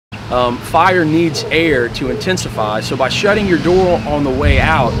fire needs air to intensify. So by shutting your door on the way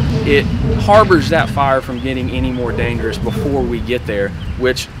out, it harbors that fire from getting any more dangerous before we get there,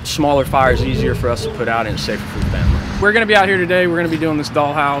 which smaller fire is easier for us to put out and it's safer for the family. We're going to be out here today. We're going to be doing this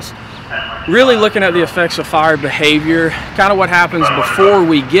dollhouse, really looking at the effects of fire behavior, kind of what happens before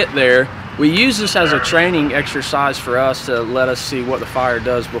we get there. We use this as a training exercise for us to let us see what the fire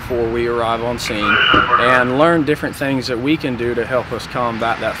does before we arrive on scene and learn different things that we can do to help us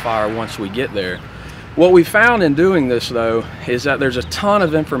combat that fire once we get there. What we found in doing this, though, is that there's a ton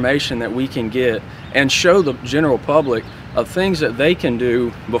of information that we can get and show the general public of things that they can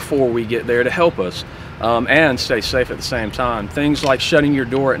do before we get there to help us and stay safe at the same time. Things like shutting your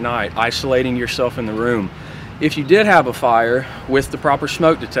door at night, isolating yourself in the room. If you did have a fire with the proper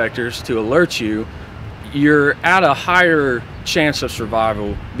smoke detectors to alert you, you're at a higher chance of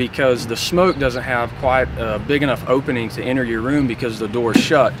survival because the smoke doesn't have quite a big enough opening to enter your room because the door's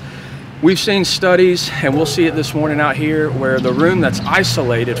shut. We've seen studies, and we'll see it this morning out here, where the room that's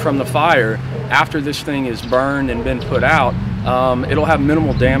isolated from the fire, after this thing is burned and been put out, it'll have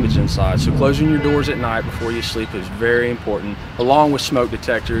minimal damage inside. So closing your doors at night before you sleep is very important, along with smoke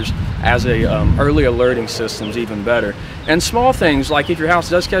detectors as a early alerting system's even better. And small things like if your house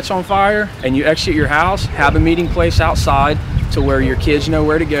does catch on fire and you exit your house, have a meeting place outside to where your kids know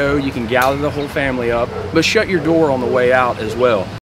where to go. You can gather the whole family up, but shut your door on the way out as well.